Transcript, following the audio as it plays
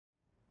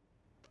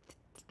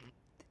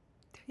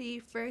The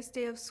first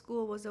day of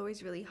school was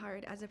always really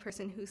hard as a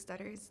person who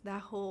stutters. That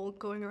whole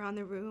going around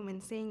the room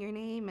and saying your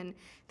name and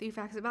 3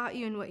 facts about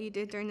you and what you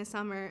did during the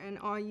summer, and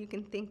all you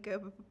can think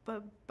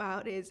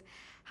about is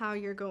how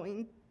you're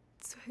going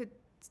to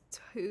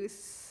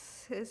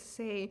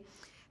say,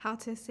 how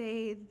to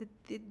say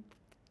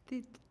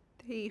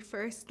the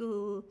first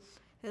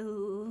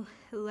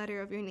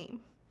letter of your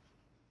name.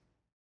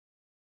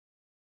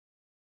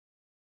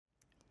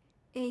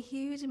 A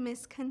huge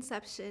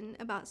misconception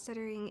about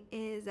stuttering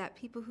is that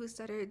people who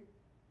stutter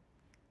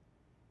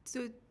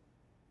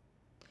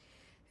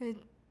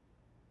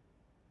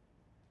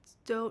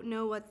don't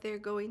know what they're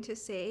going to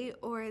say,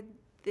 or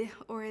they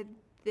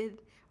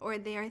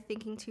are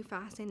thinking too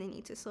fast and they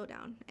need to slow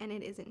down, and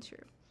it isn't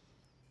true.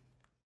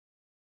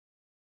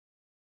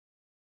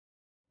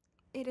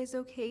 It is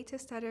okay to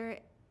stutter,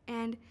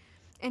 and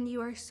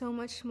you are so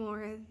much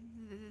more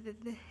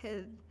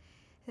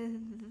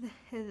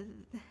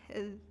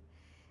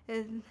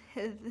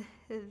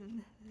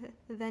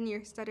than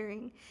you're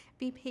stuttering.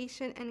 Be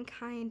patient and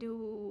kind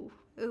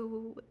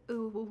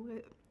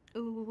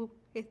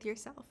with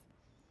yourself.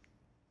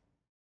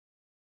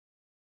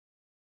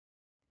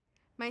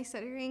 My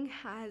stuttering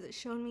has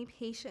shown me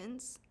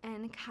patience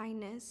and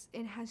kindness.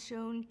 It has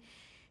shown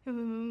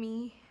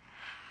me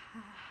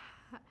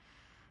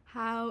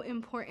how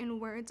important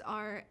words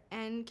are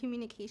and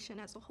communication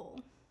as a whole.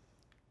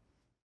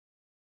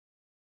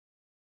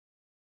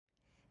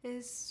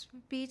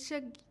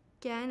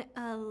 Speechagain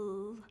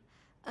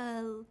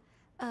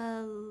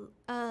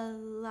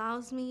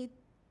allows me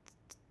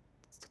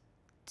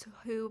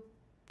to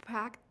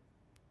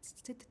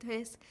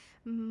practice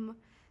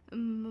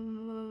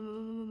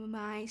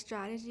my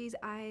strategies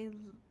I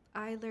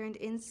learned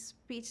in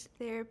speech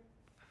therapy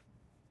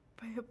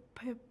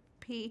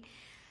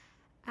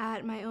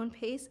at my own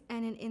pace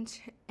and in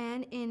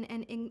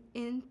an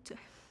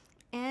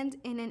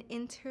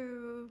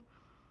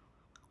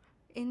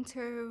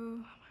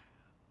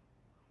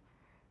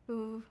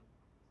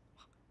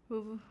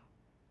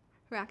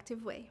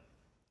interactive way.